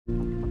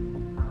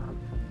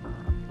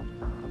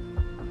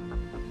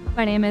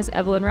My name is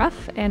Evelynn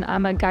Ruff, and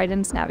I'm a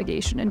guidance,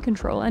 navigation, and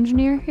control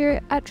engineer here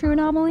at True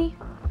Anomaly.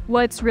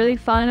 What's really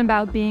fun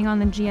about being on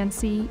the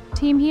GNC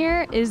team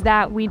here is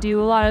that we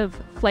do a lot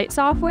of flight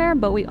software,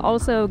 but we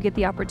also get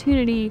the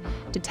opportunity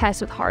to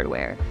test with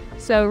hardware.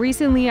 So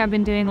recently I've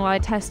been doing a lot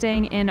of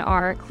testing in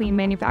our clean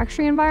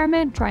manufacturing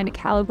environment, trying to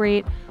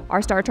calibrate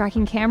our star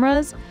tracking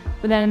cameras.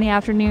 But then in the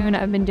afternoon,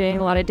 I've been doing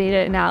a lot of data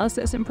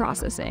analysis and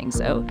processing.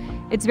 So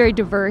it's very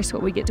diverse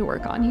what we get to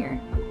work on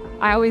here.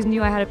 I always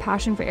knew I had a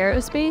passion for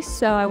aerospace,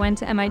 so I went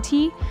to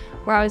MIT,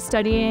 where I was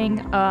studying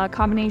a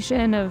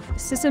combination of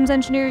systems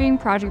engineering,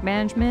 project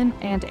management,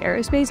 and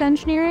aerospace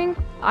engineering.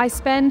 I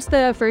spent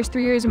the first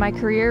 3 years of my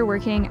career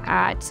working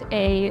at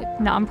a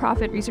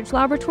nonprofit research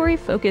laboratory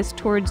focused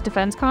towards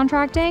defense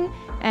contracting.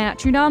 And at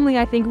True Anomaly,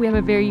 I think we have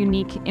a very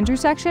unique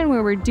intersection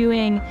where we're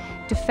doing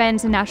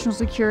defense and national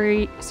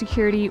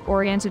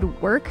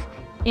security-oriented work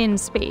in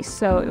space.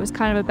 So it was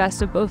kind of a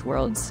best of both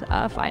worlds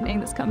finding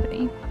this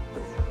company.